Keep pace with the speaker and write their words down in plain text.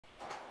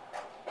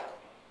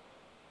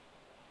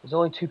There's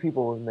only 2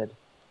 people in mid.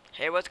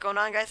 Hey, what's going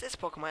on, guys? It's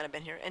Pokemon. I've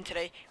been here, and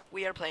today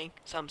we are playing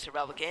some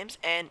survival games.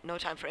 And no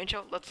time for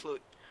intro. Let's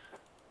loot.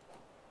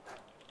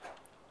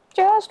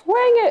 Just wing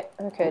it.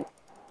 Okay.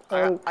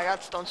 I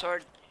got stone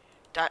sword,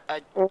 I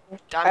diamond don't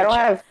chest,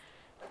 have.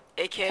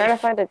 AK. Trying to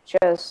find a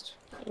chest.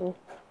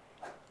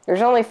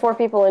 There's only 4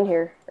 people in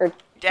here. Or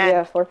Dan,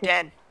 yeah, 4 people.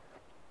 Dan.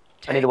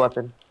 I need a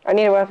weapon. I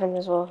need a weapon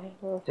as well.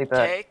 Take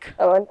that. Take.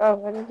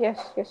 Yes.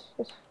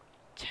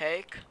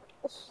 Take.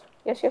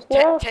 Yes.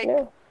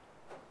 No.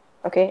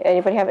 Okay.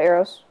 Anybody have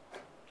arrows?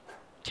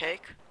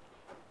 Take.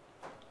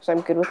 So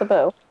I'm good with the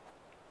bow.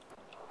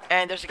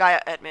 And there's a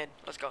guy at mid.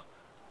 Let's go.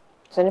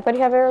 Does anybody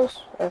have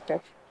arrows? Okay.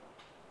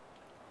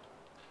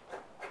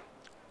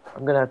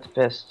 I'm gonna have to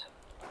fist.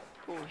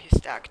 Ooh, he's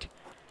stacked.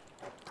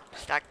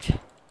 Stacked.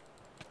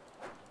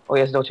 Oh, he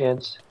has no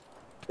chance.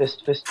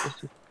 Fist.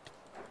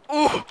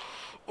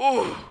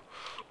 Ooh.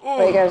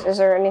 Wait, guys. Is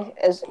there any?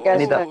 I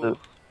need that loot.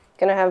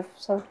 Gonna have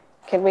some?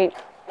 Can we?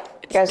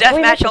 It's Guys, can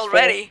we make deathmatch this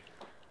already.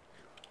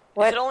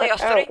 What? Is it only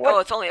us 3? Oh,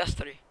 it's only us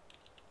 3.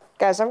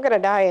 Guys, I'm gonna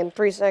die in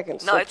 3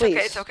 seconds. No, so it's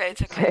please. okay.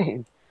 It's okay.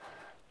 Same.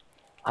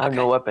 I have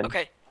no weapon.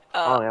 Okay.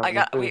 I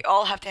have no We food.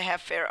 all have to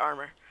have fair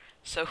armor.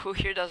 So who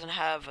here doesn't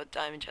have a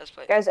diamond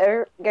chestplate? Guys,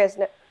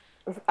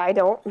 I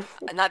don't.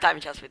 Not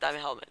diamond chestplate,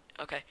 diamond helmet.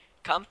 Okay,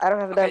 come. I don't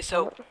have a Okay, diamond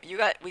so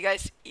helmet. we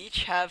guys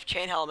each have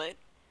chain helmet.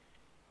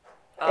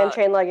 And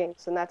chain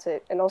leggings, and that's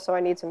it. And also, I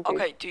need some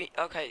food.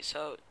 Okay,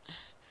 so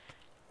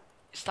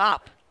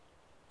stop.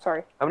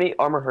 Sorry. How many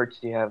armor hurts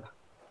do you have?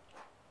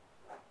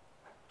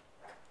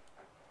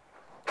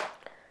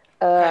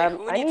 Okay,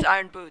 who needs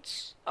iron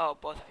boots? Oh,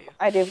 both of you.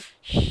 I do.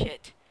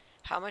 Shit.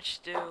 How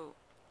much do?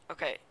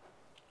 Okay,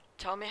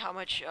 tell me how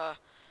much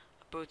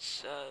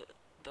boots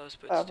those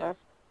boots do.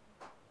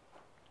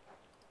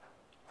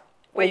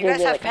 Wait, you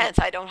guys have pants.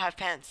 I don't have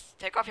pants.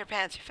 Take off your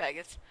pants, you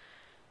faggots.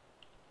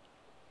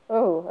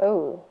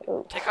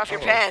 Oh. Take off your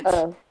pants.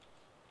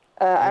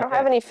 I don't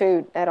have any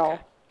food at all,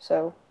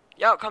 so.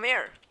 Yo, come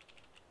here.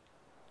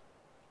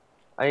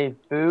 I need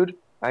food.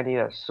 I need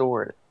a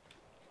sword.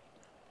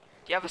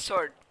 Do you have a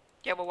sword?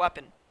 Do you have a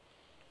weapon?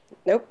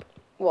 Nope.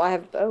 Well, I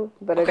have bow,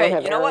 but I don't Okay,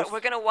 have you know arrows. what?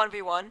 We're gonna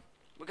 1v1.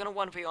 We're gonna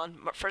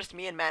 1v1. First,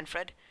 me and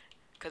Manfred,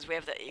 because we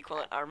have the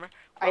equivalent armor.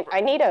 I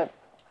need a.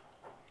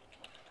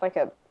 Like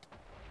a.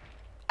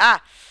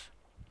 Ah!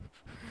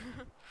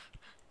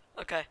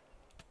 Okay.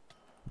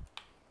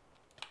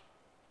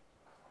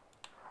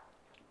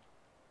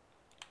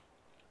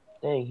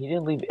 Dang, he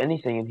didn't leave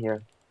anything in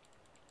here.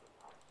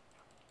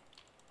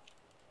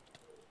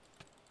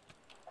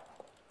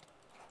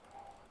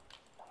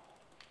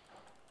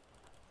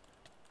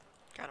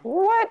 Got him.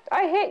 What?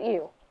 I hit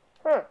you.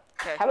 Huh.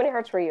 Okay. How many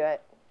hearts were you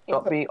at?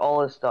 Drop me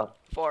all his stuff.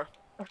 4.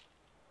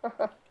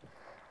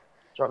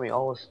 Drop me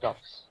all his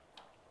stuffs.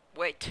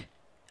 Wait.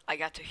 I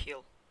got to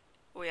heal.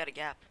 Oh, we had a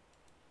gap.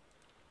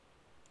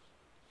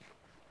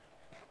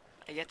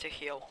 I get to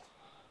heal.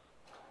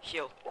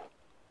 Heal.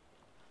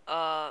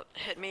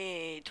 Hit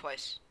me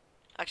twice.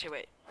 Actually,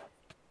 wait.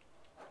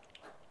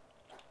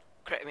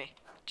 Crit me.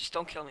 Just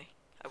don't kill me.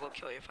 I will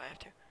kill you if I have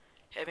to.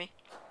 Hit me.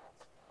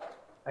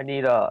 I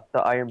need the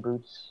iron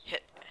boots.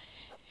 Hit.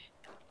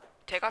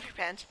 Take off your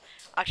pants.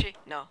 Actually,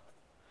 no.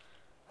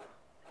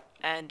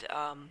 And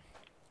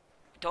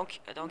don't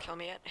kill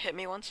me yet. Hit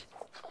me once.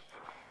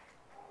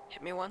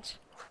 Hit me once.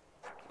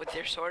 With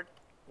your sword.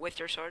 With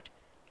your sword.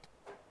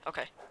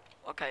 Okay.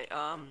 Okay.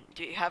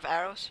 Do you have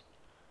arrows?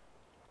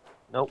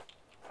 Nope.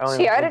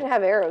 See, I didn't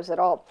have arrows at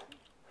all.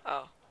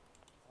 Oh.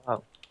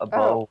 Oh, a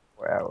bow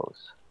or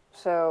arrows.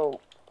 So.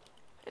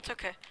 It's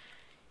okay.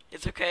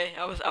 It's okay.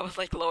 I was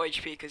like low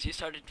HP because you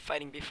started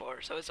fighting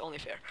before, so it's only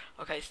fair.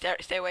 Okay,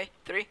 stay away.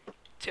 3,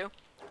 2,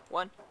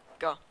 1,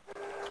 go.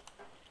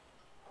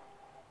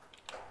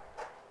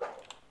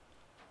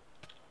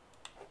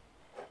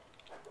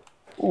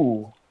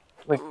 Ooh,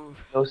 like Ooh.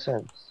 no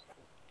sense.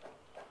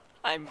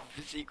 I'm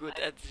very good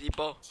at the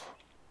bow.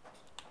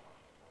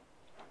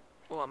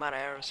 Oh, I'm out of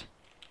arrows.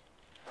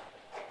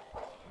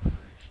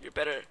 You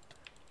better.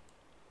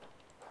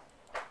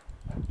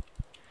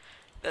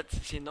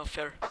 That's not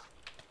fair.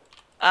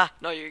 Ah,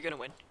 no, you're gonna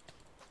win.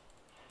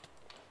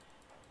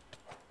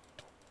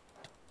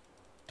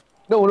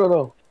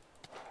 No.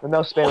 I'm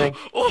now spamming.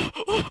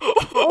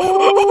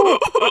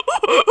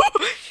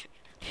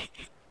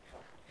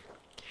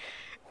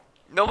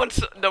 No one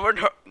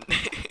heard.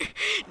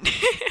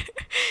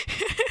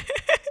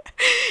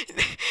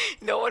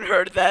 No one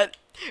heard that.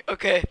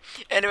 Okay.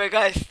 Anyway,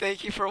 guys,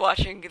 thank you for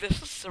watching.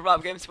 This was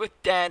Survival Games with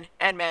Dan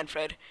and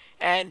Manfred,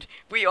 and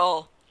we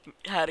all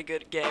had a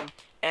good game.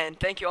 And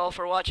thank you all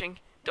for watching.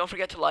 Don't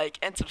forget to like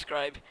and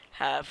subscribe.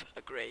 Have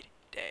a great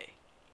day.